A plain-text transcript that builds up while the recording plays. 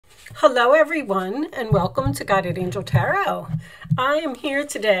Hello everyone and welcome to Guided Angel Tarot. I am here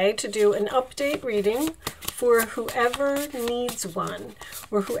today to do an update reading for whoever needs one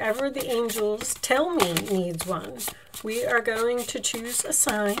or whoever the angels tell me needs one. We are going to choose a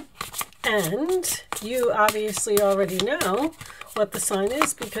sign and you obviously already know what the sign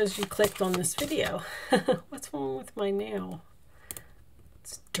is because you clicked on this video. What's wrong with my nail?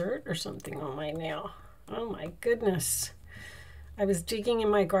 It's dirt or something on my nail. Oh my goodness. I was digging in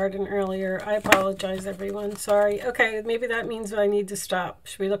my garden earlier. I apologize, everyone. Sorry. Okay, maybe that means I need to stop.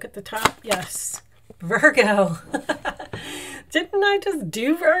 Should we look at the top? Yes. Virgo. Didn't I just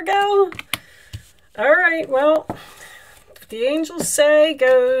do Virgo? All right, well, the angels say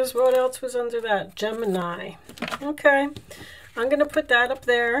goes. What else was under that? Gemini. Okay, I'm going to put that up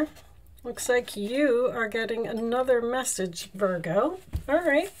there. Looks like you are getting another message, Virgo. All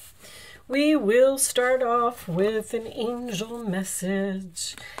right. We will start off with an angel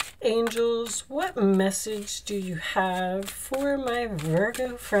message. Angels, what message do you have for my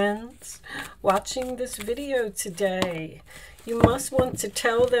Virgo friends watching this video today? You must want to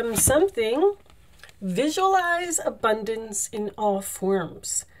tell them something. Visualize abundance in all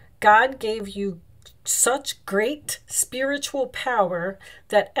forms. God gave you such great spiritual power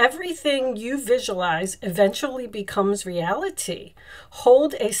that everything you visualize eventually becomes reality.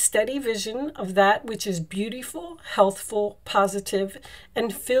 Hold a steady vision of that which is beautiful, healthful, positive,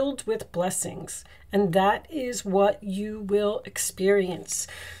 and filled with blessings. And that is what you will experience.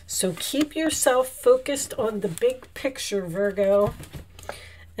 So keep yourself focused on the big picture, Virgo,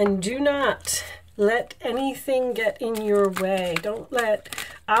 and do not let anything get in your way. Don't let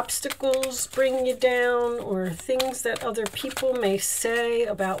obstacles bring you down or things that other people may say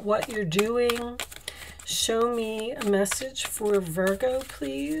about what you're doing. Show me a message for Virgo,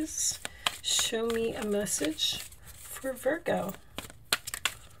 please. Show me a message for Virgo.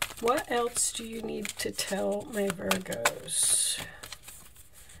 What else do you need to tell my Virgos?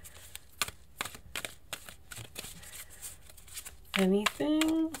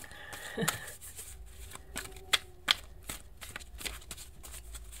 Anything?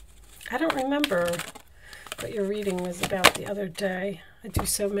 I don't remember what your reading was about the other day. I do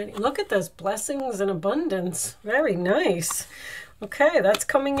so many. Look at those blessings and abundance. Very nice. Okay, that's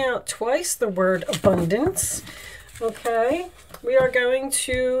coming out twice, the word abundance. Okay, we are going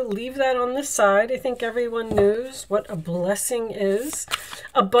to leave that on the side. I think everyone knows what a blessing is.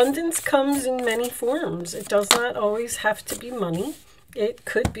 Abundance comes in many forms. It does not always have to be money. It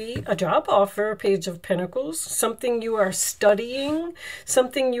could be a job offer, Page of Pentacles, something you are studying,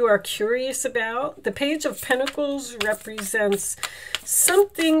 something you are curious about. The Page of Pentacles represents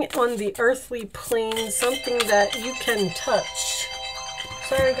something on the earthly plane, something that you can touch.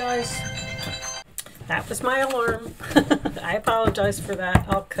 Sorry, guys. That was my alarm. I apologize for that.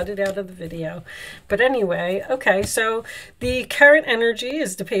 I'll cut it out of the video. But anyway, okay, so the current energy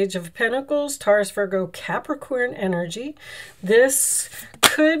is the Page of Pentacles, Taurus, Virgo, Capricorn energy. This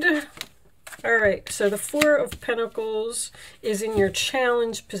could... All right, so the Four of Pentacles is in your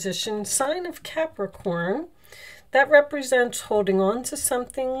challenge position, sign of Capricorn. That represents holding on to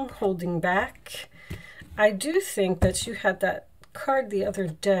something, holding back. I do think that you had that card the other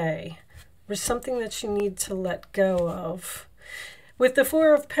day. Or something that you need to let go of. With the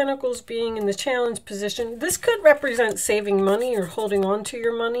Four of Pentacles being in the challenge position, this could represent saving money or holding on to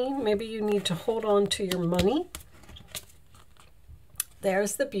your money. Maybe you need to hold on to your money.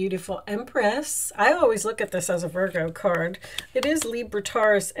 There's the beautiful Empress. I always look at this as a Virgo card. It is Libra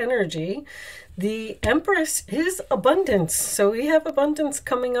Taurus energy. The Empress is abundance. So we have abundance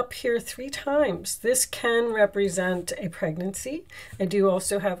coming up here 3 times. This can represent a pregnancy. I do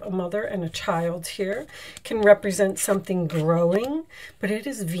also have a mother and a child here. Can represent something growing, but it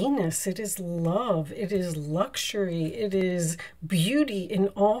is Venus. It is love. It is luxury. It is beauty in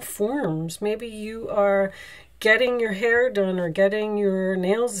all forms. Maybe you are getting your hair done or getting your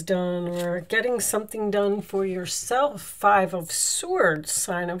nails done or getting something done for yourself. 5 of Swords,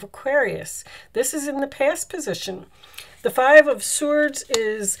 sign of Aquarius. This is in the past position. The 5 of Swords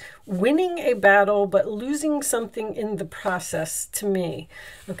is winning a battle but losing something in the process to me.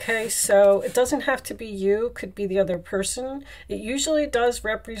 Okay, so it doesn't have to be you, it could be the other person. It usually does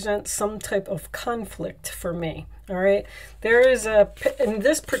represent some type of conflict for me. All right, there is in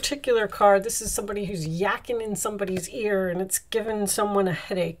this particular card, this is somebody who's yakking in somebody's ear and it's giving someone a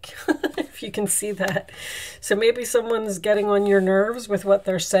headache, if you can see that. So maybe someone's getting on your nerves with what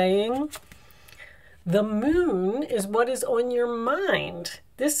they're saying. The moon is what is on your mind.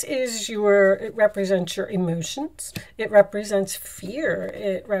 This is it represents your emotions. It represents fear.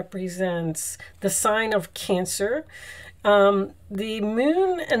 It represents the sign of Cancer. The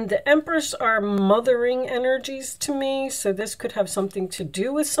moon and the Empress are mothering energies to me, so this could have something to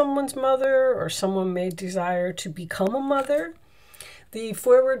do with someone's mother, or someone may desire to become a mother. The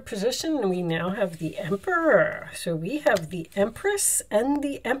forward position, we now have the Emperor. So we have the Empress and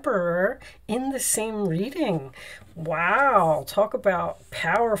the Emperor in the same reading. Wow, talk about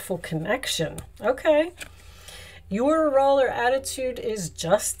powerful connection. Okay. Your role or attitude is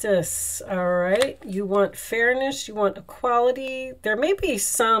justice, all right? You want fairness, you want equality. There may be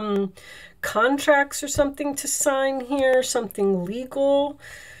some contracts or something to sign here, something legal.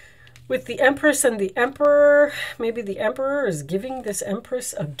 With the Empress and the Emperor, maybe the Emperor is giving this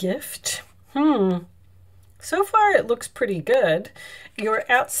Empress a gift. So far it looks pretty good. Your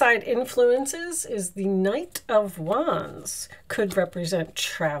outside influences is the Knight of Wands. Could represent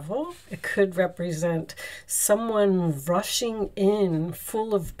travel. It could represent someone rushing in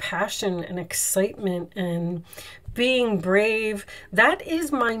full of passion and excitement and being brave. That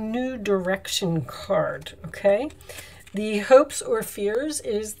is my new direction card, okay? The hopes or fears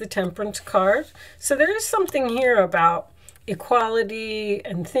is the Temperance card. So there is something here about equality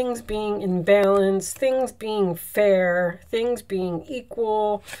and things being in balance, things being fair, things being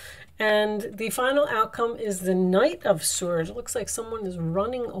equal. And the final outcome is the Knight of Swords. It looks like someone is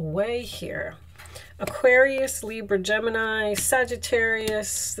running away here. Aquarius, Libra, Gemini,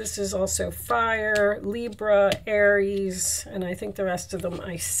 Sagittarius. This is also fire, Libra, Aries, and I think the rest of them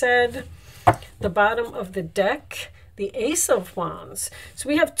I said. The bottom of the deck, the Ace of Wands. So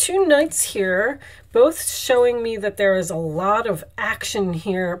we have two knights here, both showing me that there is a lot of action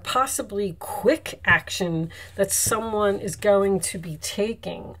here, possibly quick action that someone is going to be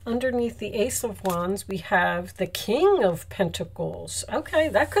taking. Underneath the Ace of Wands, we have the King of Pentacles. Okay,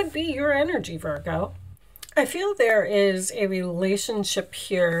 that could be your energy, Virgo. I feel there is a relationship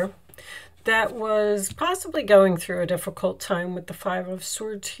here that was possibly going through a difficult time with the Five of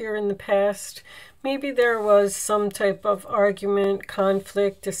Swords here in the past. Maybe there was some type of argument,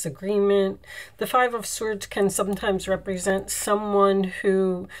 conflict, disagreement. The Five of Swords can sometimes represent someone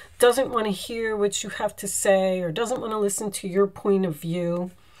who doesn't want to hear what you have to say or doesn't want to listen to your point of view.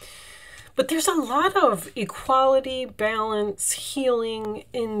 But there's a lot of equality, balance, healing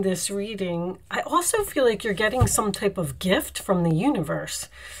in this reading. I also feel like you're getting some type of gift from the universe.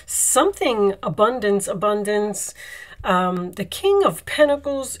 Something abundance. The King of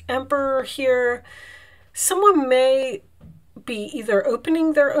Pentacles, Emperor here. Someone may be either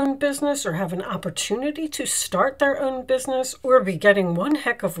opening their own business or have an opportunity to start their own business or be getting one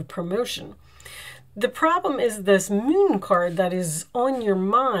heck of a promotion. The problem is this Moon card that is on your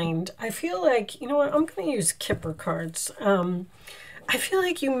mind. I feel like, you know what, I'm going to use Kipper cards. I feel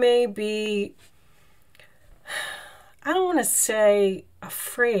like you may be, I don't want to say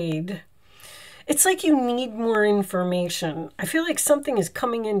afraid. It's like you need more information. I feel like something is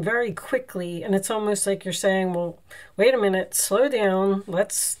coming in very quickly and it's almost like you're saying, well, wait a minute, slow down.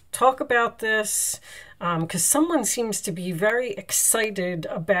 Let's talk about this. Because someone seems to be very excited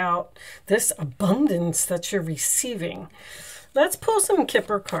about this abundance that you're receiving. Let's pull some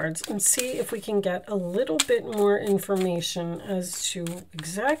Kipper cards and see if we can get a little bit more information as to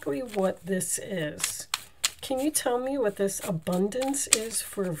exactly what this is. Can you tell me what this abundance is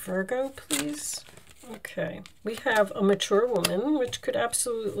for Virgo, please? Okay, we have a mature woman, which could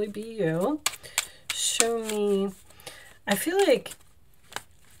absolutely be you. Show me. I feel like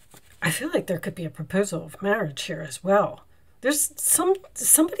there could be a proposal of marriage here as well. There's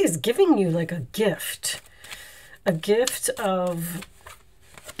somebody's giving you like a gift of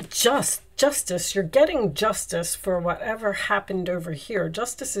justice. You're getting justice for whatever happened over here.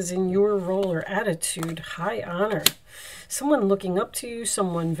 Justice is in your role or attitude. High honor. Someone looking up to you,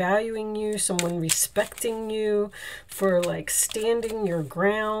 someone valuing you, someone respecting you for like standing your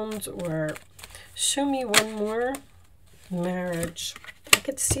ground. Or show me one more. Marriage. I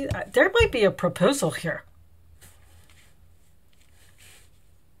could see that. There might be a proposal here.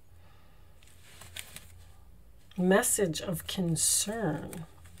 Message of concern.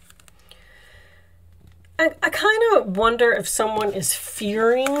 I kind of wonder if someone is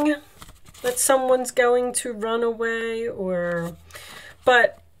fearing that someone's going to run away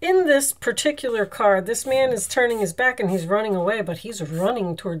but in this particular card, this man is turning his back and he's running away, but he's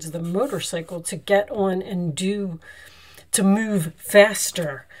running towards the motorcycle to get on and to move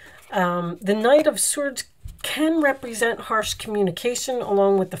faster. The Knight of Swords can represent harsh communication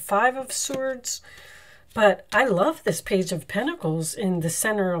along with the Five of Swords, but I love this Page of Pentacles in the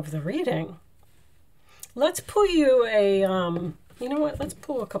center of the reading. Let's pull you a, you know what, let's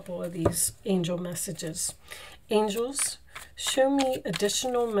pull a couple of these angel messages. Angels, show me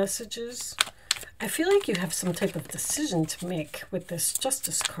additional messages. I feel like you have some type of decision to make with this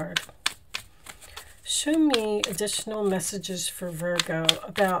Justice card. Show me additional messages for Virgo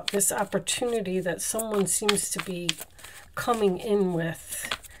about this opportunity that someone seems to be coming in with.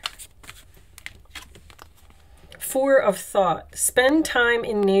 Four of Thought. Spend time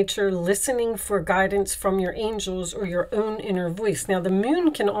in nature listening for guidance from your angels or your own inner voice. Now, the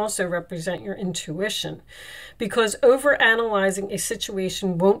moon can also represent your intuition, because overanalyzing a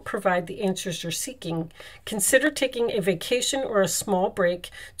situation won't provide the answers you're seeking. Consider taking a vacation or a small break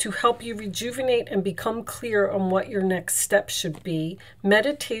to help you rejuvenate and become clear on what your next step should be.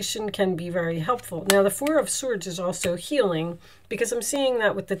 Meditation can be very helpful. Now, the Four of Swords is also healing, because I'm seeing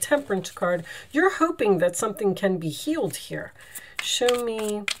that with the Temperance card. You're hoping that something can be healed here. Show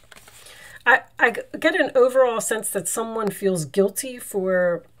me. I get an overall sense that someone feels guilty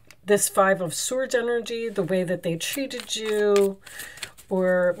for this Five of Swords energy, the way that they treated you,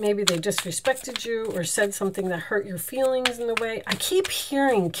 or maybe they disrespected you or said something that hurt your feelings in the way. I keep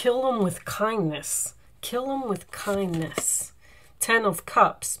hearing kill them with kindness. Kill them with kindness. 10 of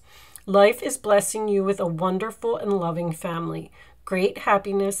Cups. Life is blessing you with a wonderful and loving family. Great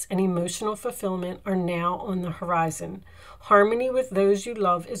happiness and emotional fulfillment are now on the horizon. Harmony with those you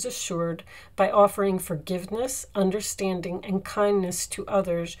love is assured by offering forgiveness, understanding, and kindness to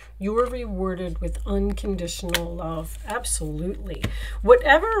others. You are rewarded with unconditional love. Absolutely.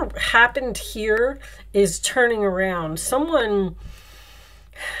 Whatever happened here is turning around. Someone...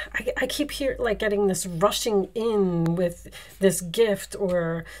 I keep getting this rushing in with this gift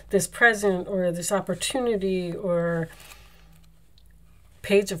or this present or this opportunity or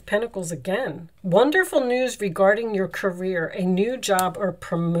Page of Pentacles again. Wonderful news regarding your career, a new job or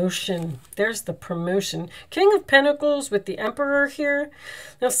promotion. There's the promotion. King of Pentacles with the Emperor here.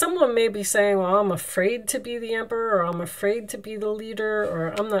 Now, someone may be saying, well, I'm afraid to be the Emperor, or I'm afraid to be the leader,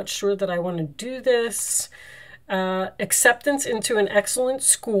 or I'm not sure that I want to do this. Acceptance into an excellent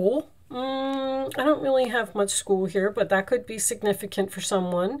school. I don't really have much school here, but that could be significant for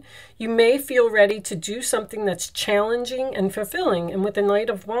someone. You may feel ready to do something that's challenging and fulfilling. And with the Knight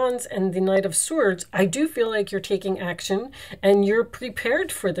of Wands and the Knight of Swords, I do feel like you're taking action and you're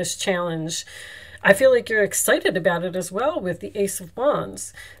prepared for this challenge. I feel like you're excited about it as well with the Ace of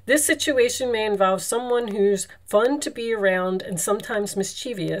Wands. This situation may involve someone who's fun to be around and sometimes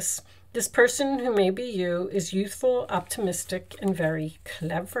mischievous. This person, who may be you, is youthful, optimistic, and very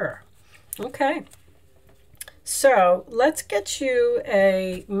clever. Okay. So let's get you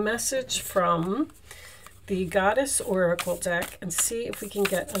a message from the Goddess Oracle deck and see if we can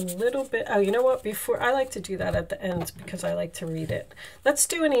get a little bit. Oh, you know what? Before, I like to do that at the end because I like to read it. Let's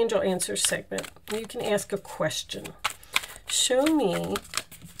do an Angel Answer segment. You can ask a question. Show me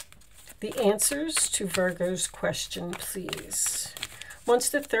the answers to Virgo's question, please. Once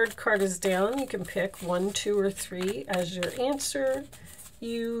the third card is down, you can pick 1, 2, or 3 as your answer.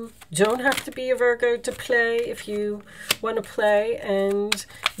 You don't have to be a Virgo to play if you want to play, and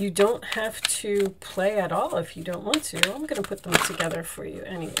you don't have to play at all if you don't want to. I'm going to put them together for you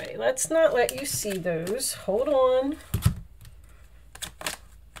anyway. Let's not let you see those. Hold on.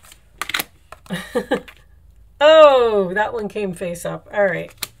 Oh, that one came face up. All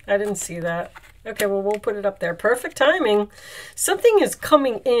right. I didn't see that. Okay, well, we'll put it up there. Perfect timing. Something is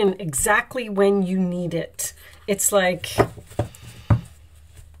coming in exactly when you need it. It's like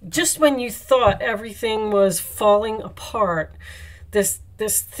just when you thought everything was falling apart, this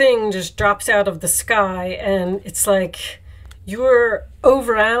thing just drops out of the sky, and it's like you're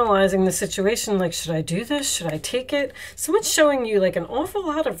overanalyzing the situation. Like, should I do this? Should I take it? Someone's showing you like an awful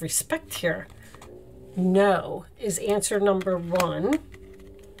lot of respect here. No is answer number 1.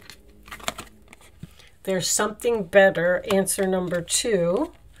 There's something better, answer number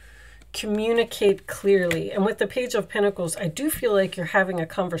 2. Communicate clearly. And with the Page of Pentacles, I do feel like you're having a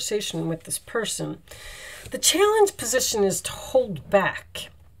conversation with this person. The challenge position is to hold back.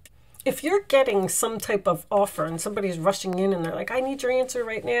 If you're getting some type of offer and somebody's rushing in and they're like, I need your answer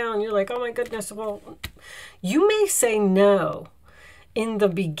right now, and you're like, oh my goodness, well, you may say no in the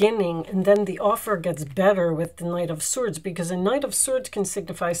beginning, and then the offer gets better with the Knight of Swords, because a Knight of Swords can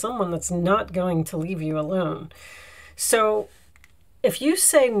signify someone that's not going to leave you alone. So if you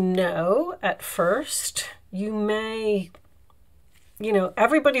say no at first, you may, you know,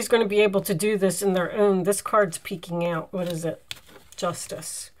 everybody's going to be able to do this in their own. This card's peeking out. What is it?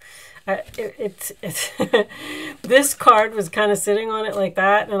 Justice. It's this card was kind of sitting on it like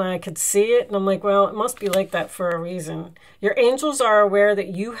that, and I could see it, and I'm like, well, it must be like that for a reason. Your angels are aware that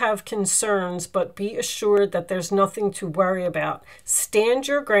you have concerns, but be assured that there's nothing to worry about. Stand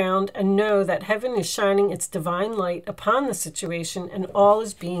your ground and know that heaven is shining its divine light upon the situation, and all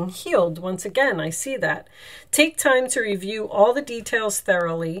is being healed. Once again, I see that. Take time to review all the details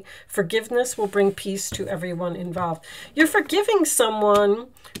thoroughly. Forgiveness will bring peace to everyone involved. You're forgiving someone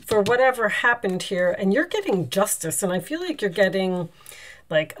for whatever happened here, and you're getting justice, and I feel like you're getting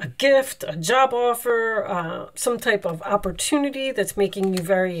like a gift, a job offer, some type of opportunity that's making you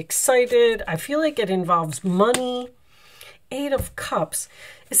very excited. I feel like it involves money. 8 of Cups.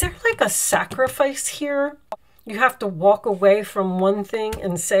 Is there like a sacrifice here? You have to walk away from one thing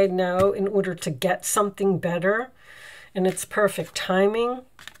and say no in order to get something better, and it's perfect timing.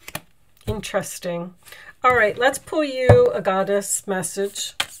 Interesting. All right, let's pull you a goddess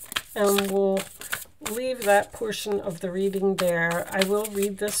message, and we'll leave that portion of the reading there. I will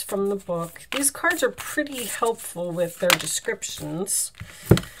read this from the book. These cards are pretty helpful with their descriptions.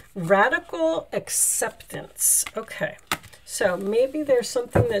 Radical acceptance. Okay, so maybe there's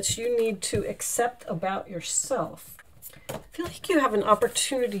something that you need to accept about yourself. I feel like you have an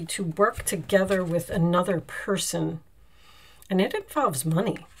opportunity to work together with another person, and it involves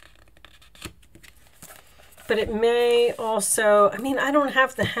money. But it may also, I mean, I don't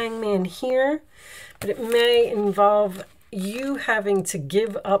have the Hangman here, but it may involve you having to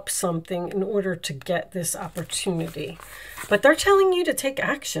give up something in order to get this opportunity. But they're telling you to take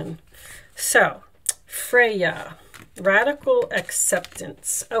action. So, Freya, radical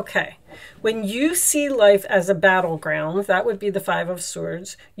acceptance. Okay, when you see life as a battleground, that would be the 5 of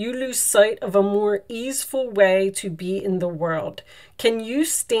Swords, you lose sight of a more easeful way to be in the world. Can you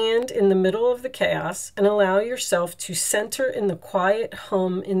stand in the middle of the chaos and allow yourself to center in the quiet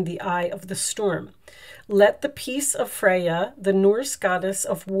hum in the eye of the storm? Let the peace of Freya, the Norse goddess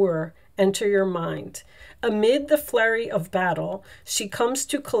of war, enter your mind. Amid the flurry of battle, she comes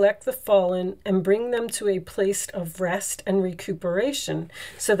to collect the fallen and bring them to a place of rest and recuperation.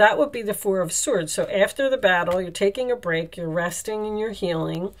 So that would be the 4 of Swords. So after the battle, you're taking a break, you're resting and you're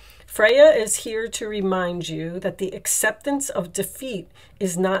healing. Freya is here to remind you that the acceptance of defeat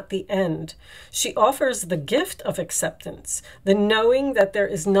is not the end. She offers the gift of acceptance, the knowing that there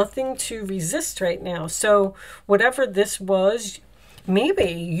is nothing to resist right now. So whatever this was,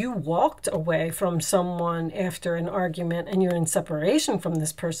 maybe you walked away from someone after an argument and you're in separation from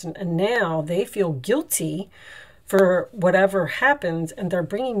this person, and now they feel guilty for whatever happened, and they're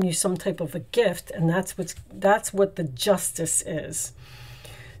bringing you some type of a gift, and that's what the justice is.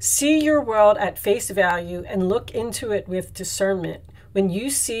 See your world at face value and look into it with discernment. When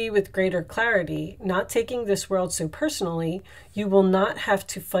you see with greater clarity, not taking this world so personally, you will not have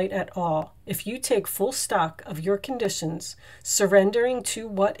to fight at all. If you take full stock of your conditions, surrendering to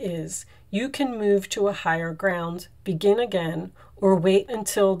what is, you can move to a higher ground, begin again, or wait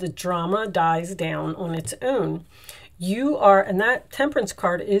until the drama dies down on its own. You are, and that Temperance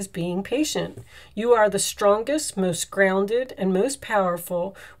card is being patient. You are the strongest, most grounded, and most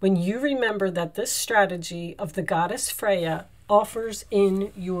powerful when you remember that this strategy of the goddess Freya offers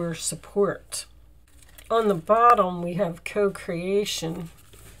in your support. On the bottom, we have co-creation.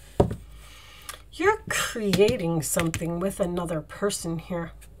 You're creating something with another person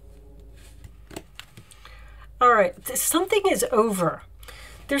here. All right, something is over.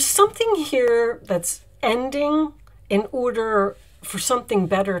 There's something here that's ending in order for something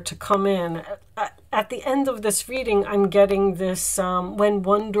better to come in. At the end of this reading, I'm getting this when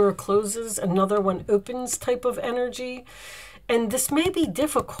one door closes, another one opens type of energy. And this may be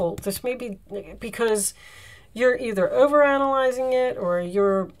difficult. This may be because you're either overanalyzing it, or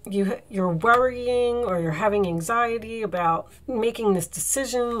you're worrying, or you're having anxiety about making this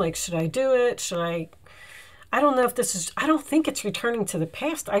decision. Like, should I do it? Should I don't know if this is, I don't think it's returning to the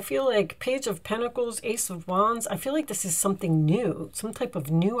past. I feel like Page of Pentacles, Ace of Wands, I feel like this is something new, some type of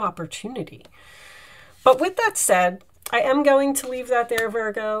new opportunity. But with that said, I am going to leave that there,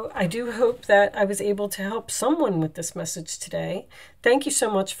 Virgo. I do hope that I was able to help someone with this message today. Thank you so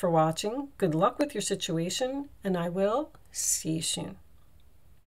much for watching. Good luck with your situation, and I will see you soon.